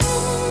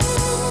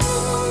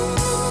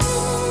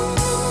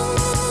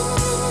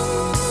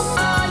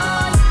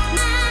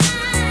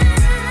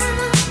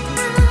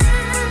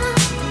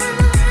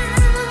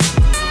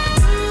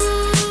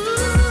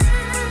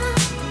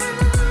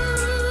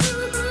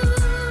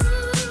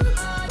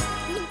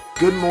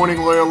Good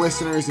morning, loyal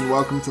listeners, and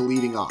welcome to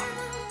Leading Off.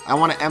 I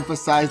want to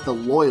emphasize the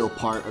loyal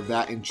part of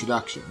that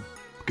introduction,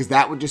 because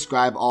that would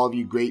describe all of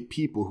you great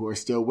people who are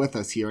still with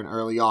us here in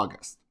early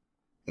August.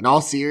 In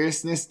all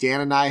seriousness,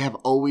 Dan and I have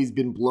always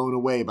been blown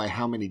away by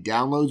how many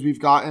downloads we've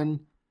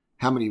gotten,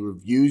 how many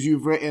reviews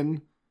you've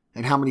written,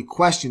 and how many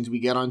questions we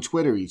get on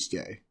Twitter each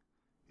day.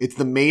 It's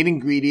the main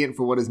ingredient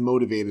for what has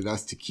motivated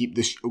us to keep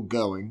this show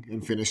going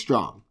and finish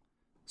strong.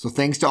 So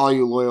thanks to all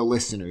you loyal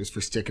listeners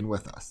for sticking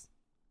with us.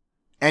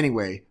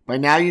 Anyway, by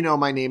now you know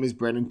my name is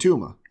Brennan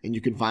Tuma, and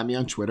you can find me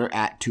on Twitter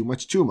at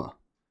TooMuchTuma.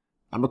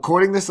 I'm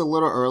recording this a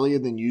little earlier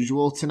than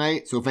usual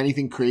tonight, so if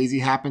anything crazy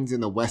happens in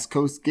the West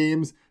Coast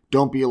games,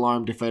 don't be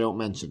alarmed if I don't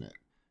mention it.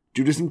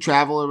 Due to some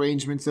travel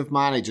arrangements of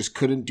mine, I just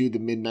couldn't do the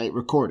midnight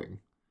recording.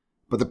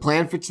 But the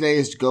plan for today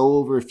is to go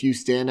over a few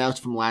standouts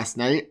from last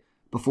night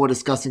before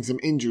discussing some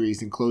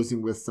injuries and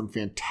closing with some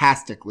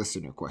fantastic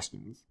listener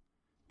questions.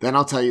 Then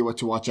I'll tell you what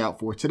to watch out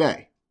for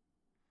today.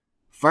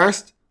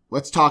 First,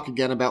 let's talk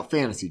again about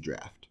Fantasy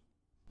Draft.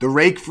 The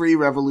rake-free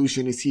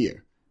revolution is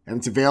here, and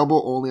it's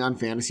available only on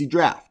Fantasy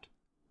Draft.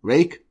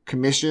 Rake,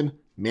 commission,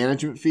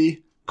 management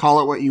fee,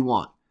 call it what you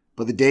want,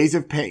 but the days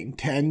of paying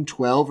 10,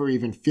 12, or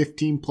even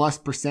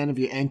 15+% of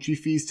your entry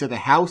fees to the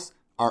house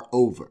are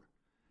over.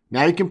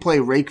 Now you can play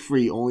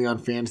rake-free only on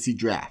Fantasy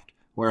Draft,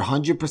 where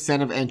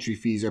 100% of entry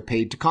fees are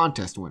paid to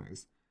contest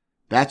winners.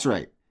 That's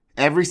right,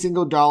 every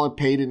single dollar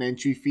paid in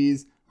entry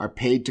fees are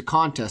paid to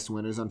contest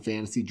winners on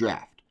Fantasy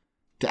Draft.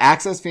 To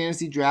access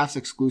Fantasy Draft's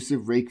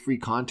exclusive rake-free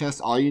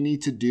contest, all you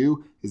need to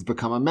do is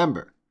become a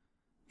member.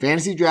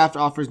 Fantasy Draft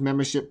offers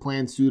membership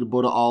plans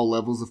suitable to all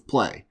levels of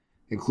play,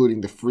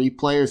 including the free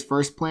player's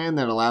first plan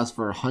that allows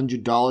for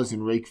 $100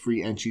 in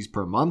rake-free entries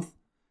per month.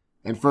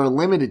 And for a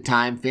limited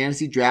time,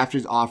 Fantasy Draft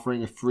is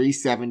offering a free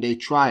 7-day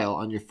trial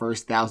on your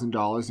first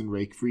 $1,000 in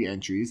rake-free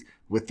entries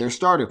with their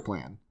starter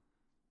plan.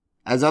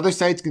 As other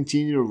sites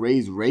continue to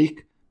raise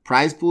rake,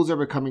 prize pools are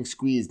becoming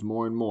squeezed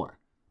more and more,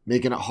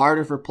 making it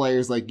harder for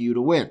players like you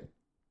to win.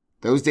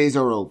 Those days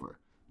are over.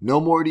 No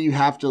more do you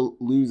have to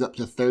lose up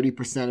to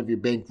 30% of your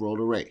bankroll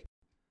to rake.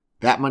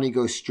 That money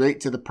goes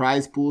straight to the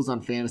prize pools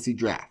on Fantasy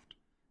Draft.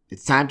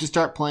 It's time to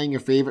start playing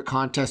your favorite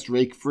contest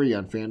rake-free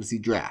on Fantasy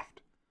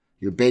Draft.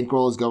 Your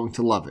bankroll is going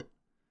to love it.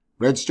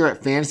 Register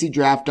at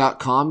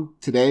fantasydraft.com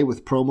today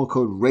with promo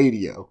code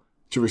RADIO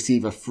to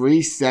receive a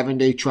free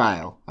 7-day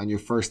trial on your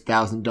first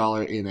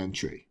 $1,000 in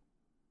entry.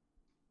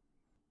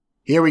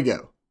 Here we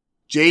go.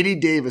 J.D.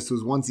 Davis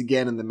was once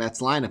again in the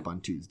Mets lineup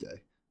on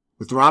Tuesday.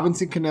 With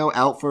Robinson Cano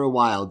out for a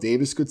while,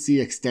 Davis could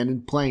see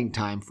extended playing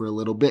time for a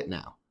little bit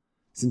now,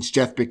 since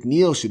Jeff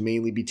McNeil should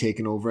mainly be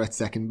taken over at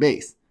second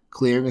base,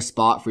 clearing a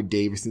spot for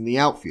Davis in the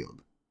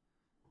outfield.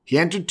 He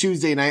entered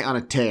Tuesday night on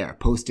a tear,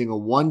 posting a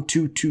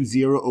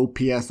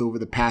 1.220 OPS over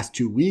the past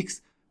 2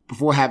 weeks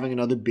before having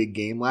another big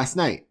game last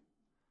night.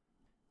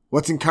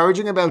 What's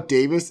encouraging about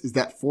Davis is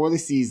that for the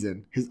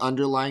season, his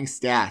underlying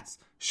stats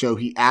show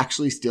he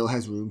actually still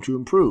has room to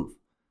improve.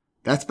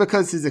 That's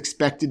because his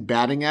expected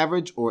batting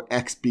average, or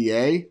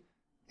XBA,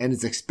 and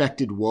his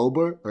expected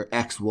WOBA, or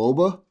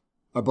xWOBA,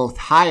 are both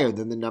higher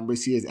than the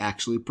numbers he has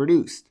actually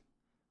produced.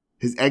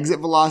 His exit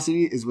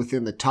velocity is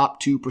within the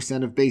top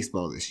 2% of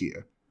baseball this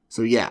year.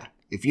 So yeah,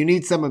 if you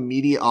need some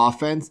immediate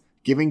offense,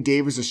 giving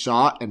Davis a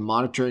shot and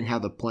monitoring how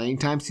the playing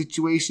time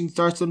situation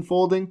starts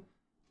unfolding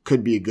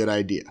could be a good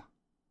idea.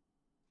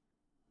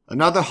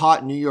 Another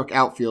hot New York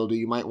outfielder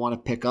you might want to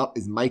pick up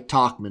is Mike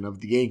Tauchman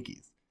of the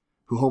Yankees,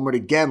 who homered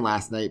again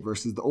last night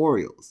versus the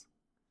Orioles.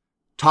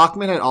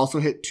 Tauchman had also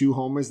hit 2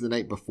 homers the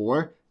night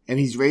before, and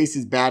he's raised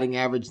his batting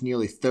average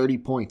nearly 30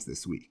 points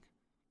this week.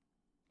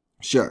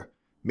 Sure,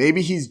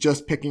 maybe he's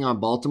just picking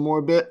on Baltimore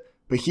a bit,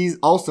 but he's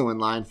also in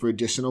line for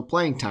additional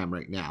playing time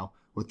right now,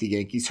 with the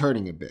Yankees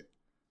hurting a bit.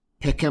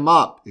 Pick him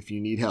up if you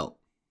need help.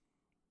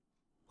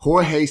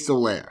 Jorge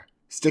Soler,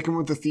 sticking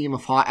with the theme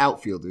of hot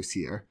outfielders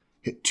here,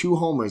 hit 2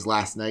 homers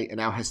last night and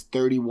now has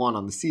 31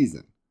 on the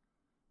season.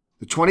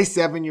 The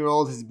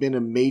 27-year-old has been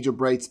a major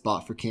bright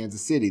spot for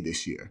Kansas City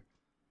this year.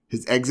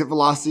 His exit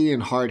velocity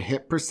and hard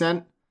hit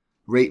percent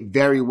rate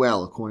very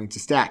well according to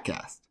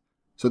StatCast,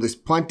 so there's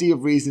plenty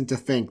of reason to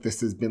think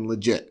this has been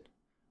legit.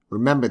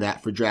 Remember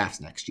that for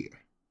drafts next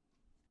year.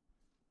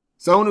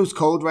 Someone who's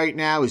cold right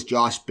now is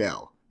Josh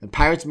Bell, and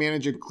Pirates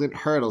manager Clint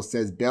Hurdle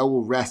says Bell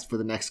will rest for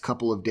the next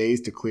couple of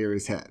days to clear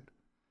his head.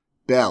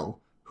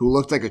 Bell, who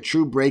looked like a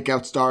true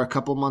breakout star a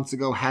couple months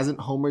ago,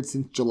 hasn't homered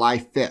since July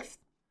 5th.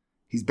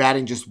 He's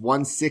batting just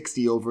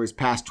 160 over his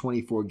past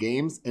 24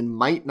 games and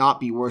might not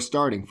be worth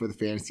starting for the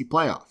fantasy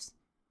playoffs.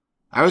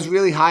 I was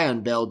really high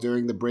on Bell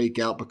during the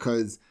breakout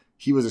because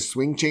he was a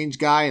swing change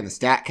guy and the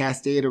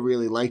StatCast data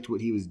really liked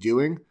what he was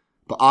doing,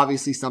 but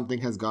obviously something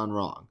has gone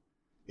wrong.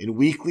 In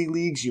weekly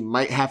leagues, you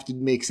might have to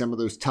make some of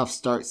those tough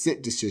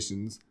start-sit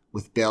decisions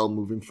with Bell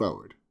moving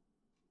forward.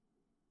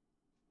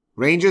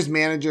 Rangers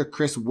manager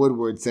Chris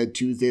Woodward said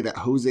Tuesday that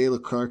Jose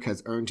Leclerc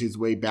has earned his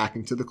way back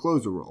into the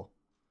closer role.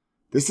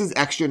 This is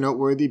extra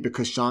noteworthy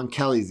because Sean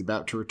Kelly is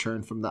about to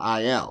return from the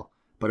IL,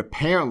 but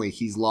apparently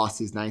he's lost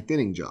his 9th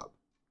inning job.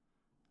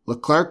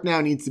 Leclerc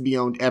now needs to be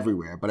owned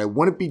everywhere, but I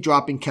wouldn't be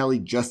dropping Kelly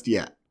just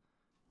yet.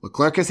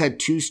 Leclerc has had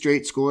 2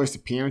 straight scoreless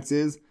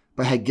appearances,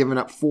 but had given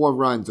up 4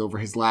 runs over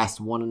his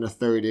last 1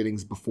 1/3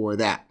 innings before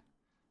that.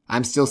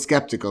 I'm still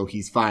skeptical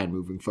he's fine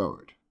moving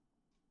forward.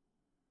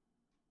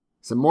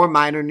 Some more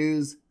minor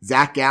news,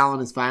 Zach Gallen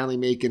is finally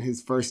making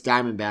his first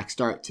Diamondback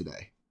start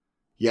today.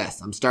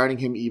 Yes, I'm starting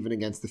him even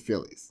against the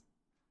Phillies.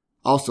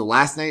 Also,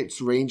 last night's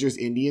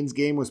Rangers-Indians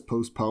game was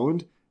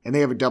postponed, and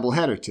they have a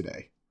doubleheader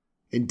today.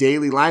 In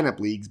daily lineup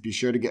leagues, be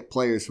sure to get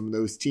players from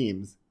those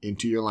teams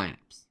into your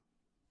lineups.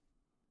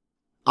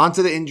 On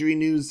to the injury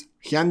news.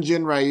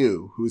 Hyunjin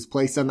Ryu, who was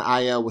placed on the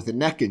IL with a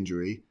neck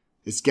injury,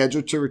 is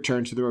scheduled to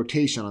return to the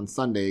rotation on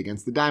Sunday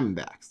against the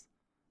Diamondbacks.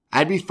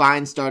 I'd be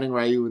fine starting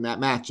Ryu in that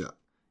matchup.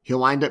 He'll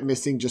wind up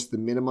missing just the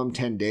minimum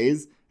 10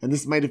 days, and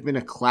this might have been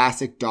a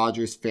classic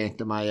Dodgers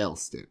phantom IL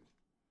stint.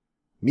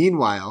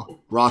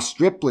 Meanwhile, Ross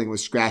Stripling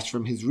was scratched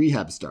from his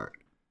rehab start.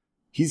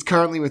 He's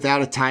currently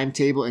without a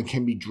timetable and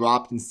can be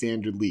dropped in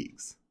standard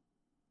leagues.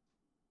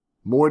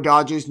 More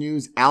Dodgers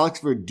news,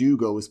 Alex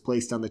Verdugo was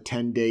placed on the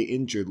 10-day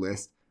injured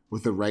list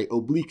with a right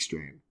oblique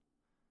strain.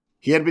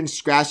 He had been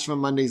scratched from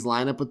Monday's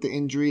lineup with the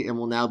injury and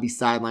will now be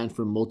sidelined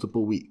for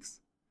multiple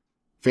weeks.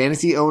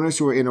 Fantasy owners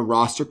who are in a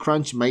roster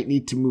crunch might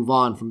need to move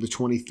on from the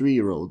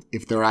 23-year-old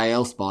if their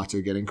IL spots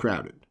are getting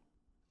crowded.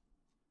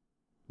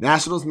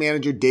 Nationals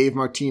manager Dave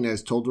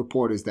Martinez told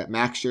reporters that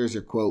Max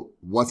Scherzer, quote,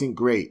 wasn't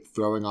great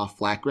throwing off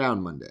flat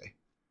ground Monday.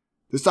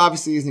 This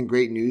obviously isn't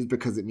great news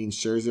because it means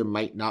Scherzer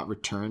might not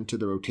return to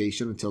the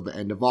rotation until the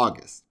end of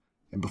August.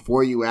 And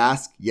before you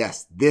ask,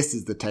 yes, this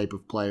is the type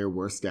of player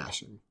we're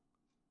stashing.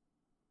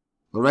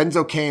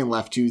 Lorenzo Cain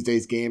left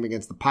Tuesday's game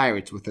against the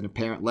Pirates with an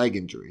apparent leg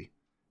injury.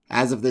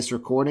 As of this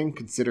recording,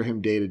 consider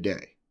him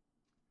day-to-day.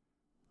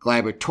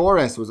 Gleyber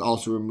Torres was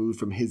also removed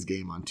from his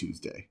game on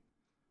Tuesday.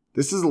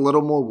 This is a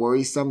little more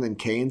worrisome than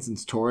Cain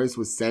since Torres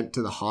was sent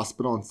to the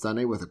hospital on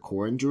Sunday with a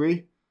core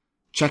injury.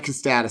 Check his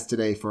status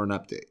today for an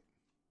update.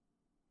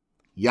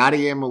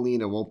 Yadier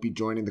Molina won't be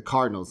joining the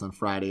Cardinals on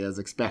Friday as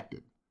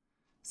expected.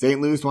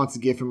 St. Louis wants to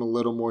give him a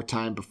little more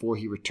time before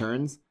he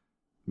returns.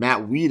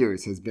 Matt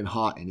Wieters has been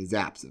hot in his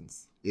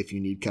absence, if you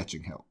need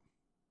catching help.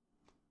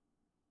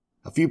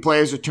 A few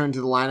players returned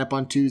to the lineup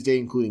on Tuesday,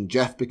 including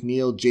Jeff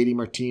McNeil, JD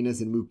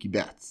Martinez, and Mookie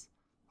Betts.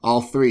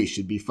 All 3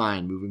 should be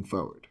fine moving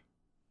forward.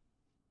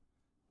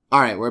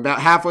 Alright, we're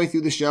about halfway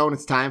through the show and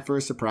it's time for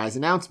a surprise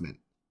announcement.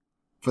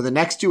 For the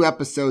next 2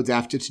 episodes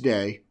after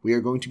today, we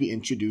are going to be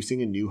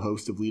introducing a new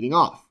host of Leading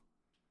Off.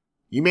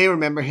 You may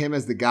remember him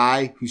as the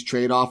guy whose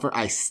trade offer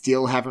I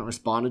still haven't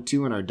responded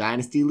to in our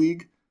Dynasty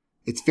League.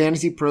 It's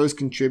Fantasy Pros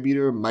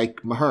contributor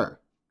Mike Maher.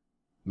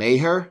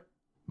 Maher?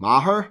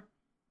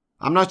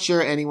 I'm not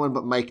sure anyone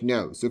but Mike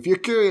knows, so if you're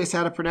curious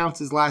how to pronounce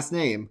his last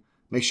name,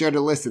 make sure to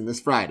listen this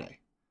Friday.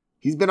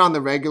 He's been on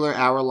the regular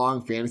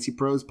hour-long Fantasy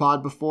Pros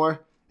pod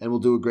before, and will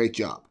do a great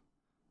job.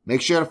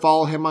 Make sure to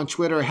follow him on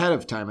Twitter ahead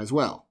of time as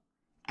well,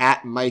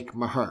 at Mike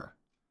Maher.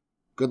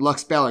 Good luck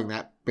spelling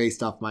that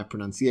based off my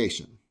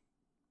pronunciation.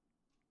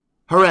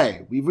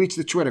 Hooray, we've reached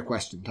the Twitter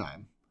question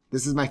time.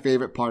 This is my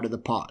favorite part of the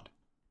pod.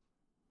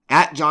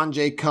 At John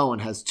J. Cohen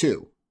has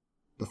 2.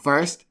 The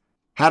first,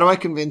 how do I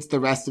convince the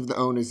rest of the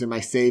owners in my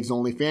Saves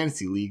Only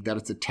Fantasy League that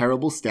it's a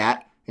terrible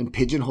stat and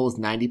pigeonholes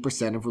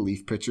 90% of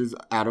relief pitchers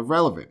out of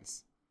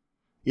relevance?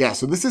 Yeah,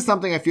 so this is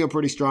something I feel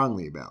pretty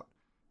strongly about.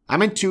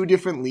 I'm in 2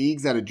 different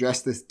leagues that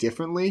address this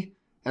differently,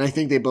 and I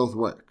think they both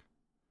work.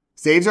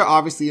 Saves are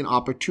obviously an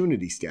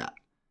opportunity stat,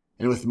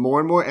 and with more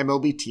and more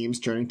MLB teams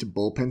turning to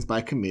bullpens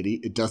by committee,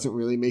 it doesn't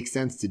really make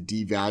sense to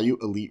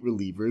devalue elite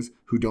relievers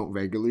who don't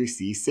regularly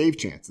see save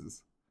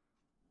chances.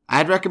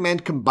 I'd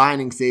recommend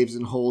combining saves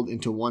and hold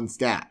into one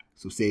stat,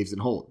 so saves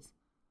and holds.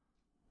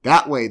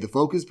 That way, the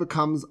focus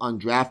becomes on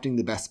drafting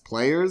the best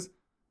players,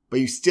 but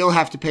you still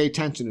have to pay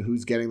attention to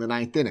who's getting the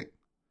 9th inning.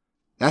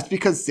 That's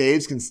because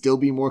saves can still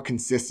be more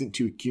consistent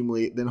to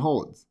accumulate than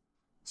holds.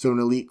 So an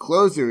elite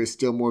closer is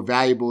still more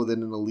valuable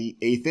than an elite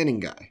 8th inning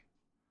guy.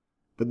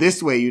 But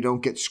this way you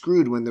don't get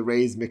screwed when the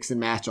Rays mix and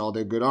match all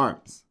their good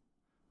arms.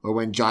 Or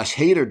when Josh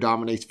Hader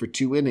dominates for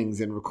 2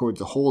 innings and records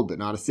a hold but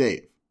not a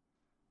save.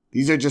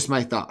 These are just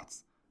my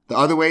thoughts. The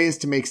other way is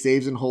to make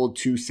saves and hold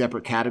 2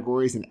 separate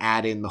categories and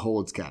add in the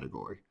holds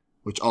category,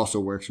 which also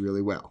works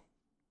really well.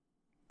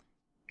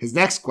 His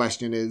next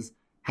question is,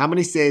 how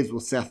many saves will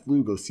Seth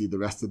Lugo see the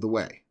rest of the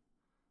way?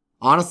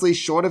 Honestly,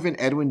 short of an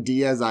Edwin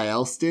Diaz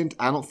IL stint,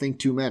 I don't think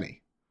too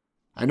many.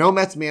 I know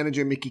Mets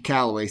manager Mickey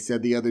Callaway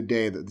said the other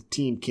day that the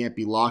team can't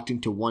be locked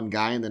into one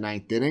guy in the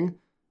 9th inning,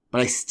 but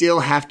I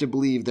still have to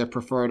believe their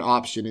preferred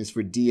option is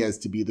for Diaz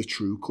to be the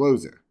true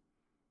closer.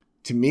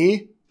 To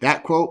me,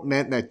 that quote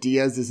meant that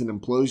Diaz is an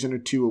implosion or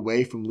 2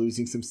 away from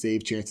losing some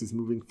save chances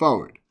moving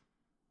forward.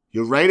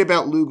 You're right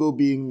about Lugo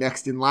being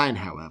next in line,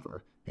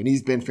 however, and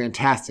he's been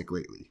fantastic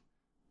lately.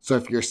 So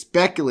if you're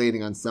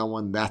speculating on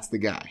someone, that's the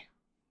guy.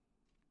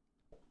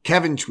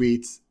 Kevin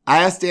tweets,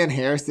 I asked Dan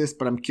Harris this,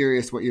 but I'm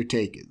curious what your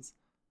take is.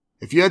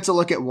 If you had to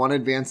look at one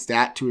advanced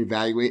stat to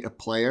evaluate a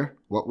player,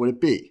 what would it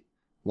be?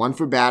 One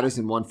for batters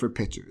and one for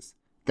pitchers.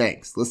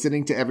 Thanks.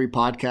 Listening to every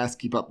podcast.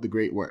 Keep up the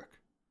great work.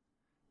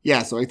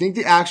 Yeah, so I think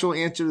the actual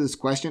answer to this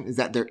question is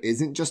that there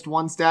isn't just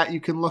one stat you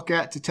can look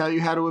at to tell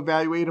you how to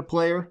evaluate a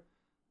player.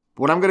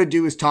 But what I'm going to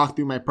do is talk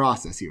through my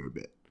process here a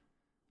bit.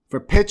 For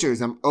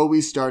pitchers, I'm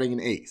always starting an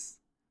ace.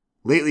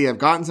 Lately, I've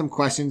gotten some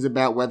questions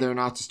about whether or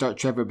not to start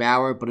Trevor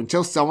Bauer, but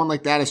until someone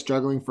like that is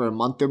struggling for a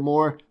month or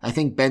more, I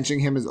think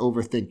benching him is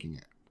overthinking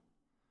it.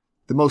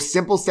 The most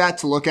simple stat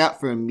to look at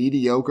for a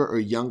mediocre or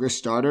younger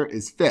starter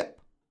is FIP.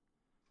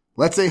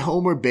 Let's say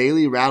Homer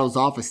Bailey rattles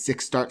off a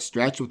 6-start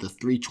stretch with a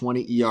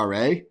 3.20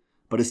 ERA,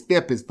 but his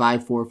FIP is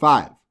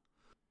 5.45.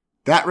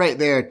 That right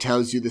there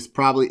tells you this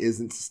probably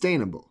isn't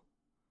sustainable.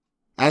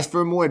 As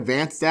for a more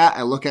advanced stat,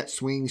 I look at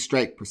swinging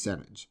strike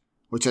percentage,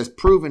 which has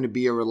proven to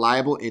be a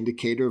reliable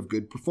indicator of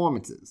good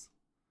performances.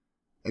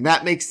 And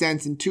that makes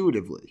sense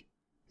intuitively.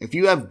 If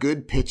you have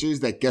good pitchers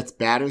that gets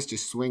batters to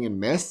swing and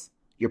miss,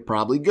 you're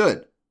probably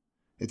good.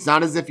 It's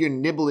not as if you're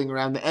nibbling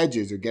around the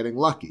edges or getting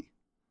lucky.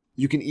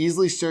 You can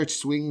easily search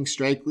swinging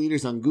strike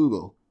leaders on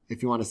Google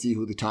if you want to see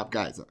who the top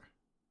guys are.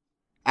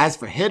 As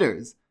for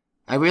hitters,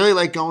 I really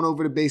like going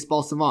over to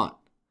Baseball Savant.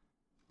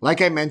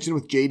 Like I mentioned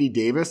with JD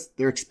Davis,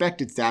 their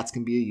expected stats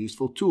can be a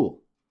useful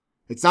tool.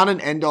 It's not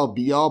an end-all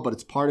be-all, but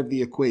it's part of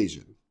the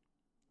equation.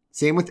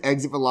 Same with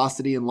exit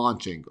velocity and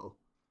launch angle.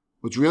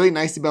 What's really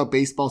nice about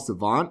Baseball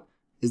Savant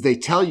is they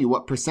tell you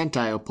what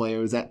percentile a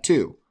player is at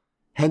too.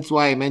 Hence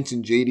why I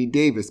mentioned JD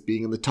Davis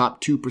being in the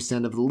top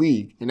 2% of the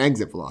league in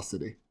exit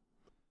velocity.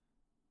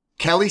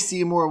 Kelly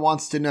Seymour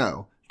wants to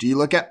know, do you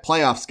look at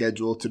playoff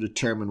schedule to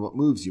determine what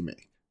moves you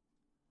make?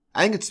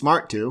 I think it's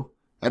smart to.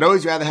 I'd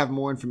always rather have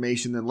more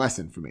information than less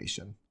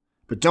information.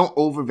 But don't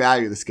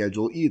overvalue the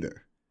schedule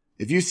either.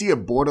 If you see a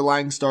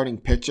borderline starting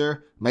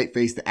pitcher might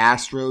face the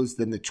Astros,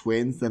 then the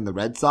Twins, then the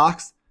Red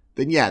Sox,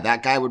 then yeah,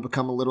 that guy would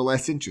become a little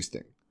less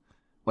interesting.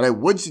 What I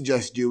would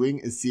suggest doing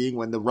is seeing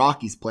when the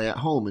Rockies play at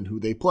home and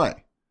who they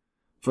play.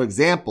 For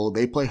example,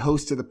 they play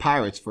host to the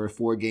Pirates for a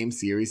 4-game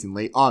series in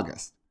late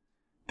August.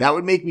 That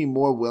would make me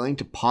more willing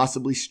to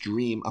possibly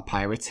stream a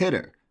Pirates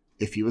hitter,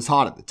 if he was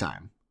hot at the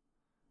time.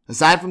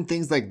 Aside from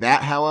things like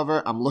that,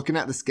 however, I'm looking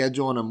at the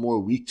schedule on a more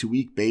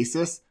week-to-week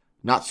basis,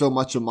 not so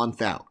much a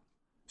month out.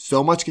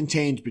 So much can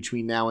change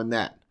between now and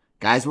then.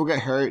 Guys will get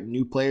hurt,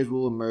 new players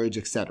will emerge,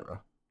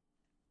 etc.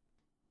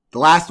 The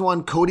last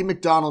one, Cody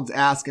McDonald's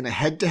asked, in a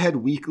head-to-head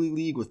weekly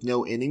league with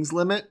no innings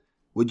limit,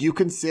 would you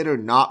consider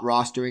not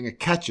rostering a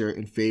catcher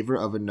in favor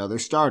of another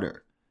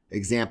starter?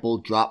 Example,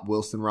 drop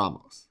Wilson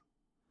Ramos.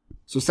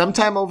 So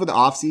sometime over the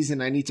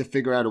offseason, I need to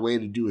figure out a way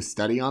to do a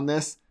study on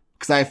this,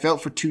 because I have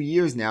felt for 2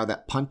 years now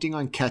that punting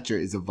on catcher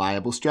is a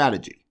viable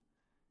strategy.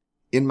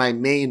 In my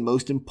main,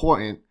 most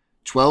important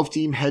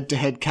 12-team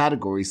head-to-head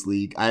categories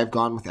league, I have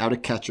gone without a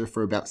catcher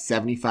for about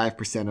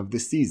 75% of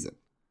this season.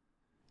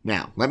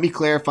 Now, let me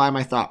clarify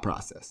my thought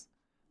process.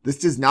 This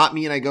does not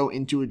mean I go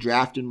into a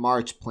draft in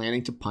March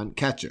planning to punt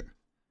catcher.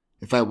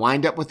 If I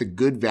wind up with a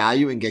good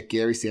value and get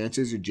Gary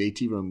Sanchez or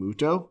JT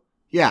Realmuto,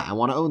 yeah, I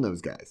want to own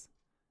those guys.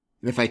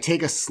 And if I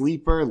take a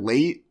sleeper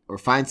late or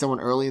find someone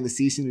early in the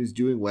season who's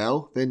doing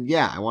well, then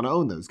yeah, I want to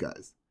own those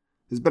guys.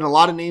 There's been a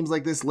lot of names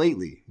like this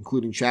lately,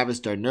 including Travis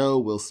d'Arnaud,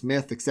 Will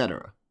Smith,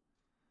 etc.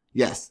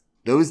 Yes,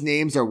 those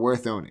names are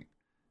worth owning.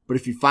 But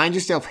if you find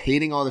yourself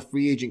hating all the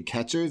free agent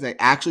catchers, I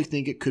actually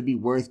think it could be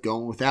worth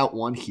going without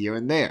one here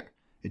and there.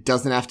 It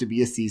doesn't have to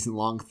be a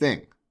season-long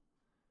thing.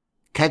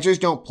 Catchers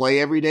don't play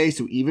every day,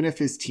 so even if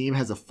his team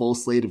has a full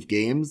slate of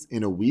games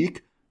in a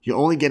week, you're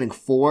only getting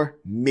 4,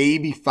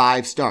 maybe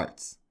 5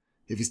 starts.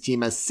 If his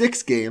team has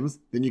 6 games,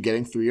 then you're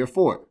getting 3 or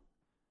 4.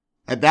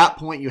 At that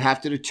point, you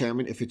have to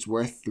determine if it's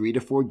worth 3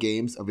 to 4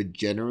 games of a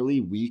generally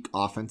weak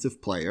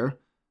offensive player,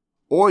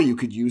 or you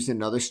could use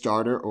another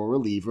starter or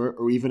reliever,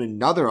 or even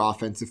another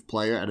offensive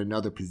player at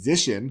another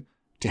position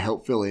to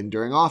help fill in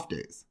during off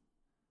days.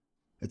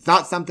 It's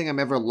not something I'm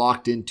ever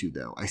locked into,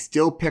 though. I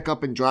still pick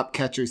up and drop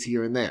catchers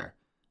here and there,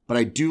 but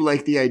I do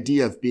like the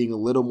idea of being a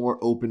little more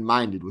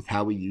open-minded with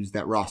how we use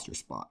that roster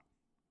spot.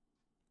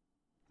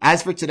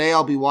 As for today,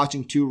 I'll be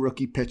watching 2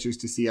 rookie pitchers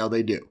to see how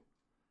they do.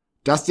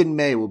 Dustin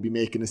May will be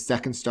making a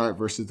second start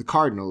versus the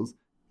Cardinals,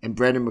 and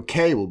Brendan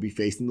McKay will be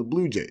facing the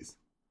Blue Jays.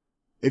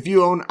 If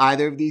you own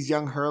either of these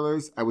young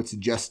hurlers, I would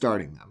suggest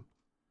starting them.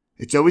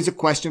 It's always a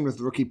question with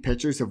rookie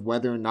pitchers of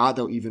whether or not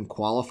they'll even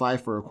qualify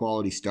for a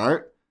quality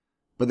start,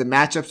 but the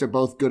matchups are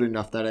both good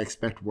enough that I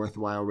expect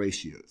worthwhile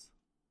ratios.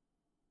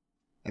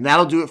 And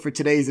that'll do it for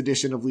today's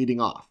edition of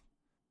Leading Off.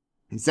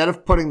 Instead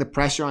of putting the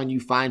pressure on you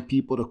fine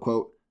people to,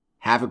 quote,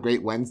 have a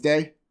great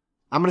Wednesday,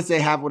 I'm going to say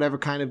have whatever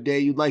kind of day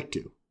you'd like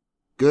to.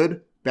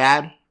 Good,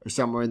 bad, or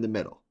somewhere in the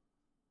middle.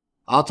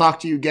 I'll talk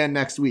to you again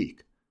next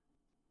week.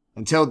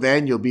 Until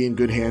then, you'll be in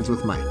good hands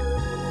with Mike.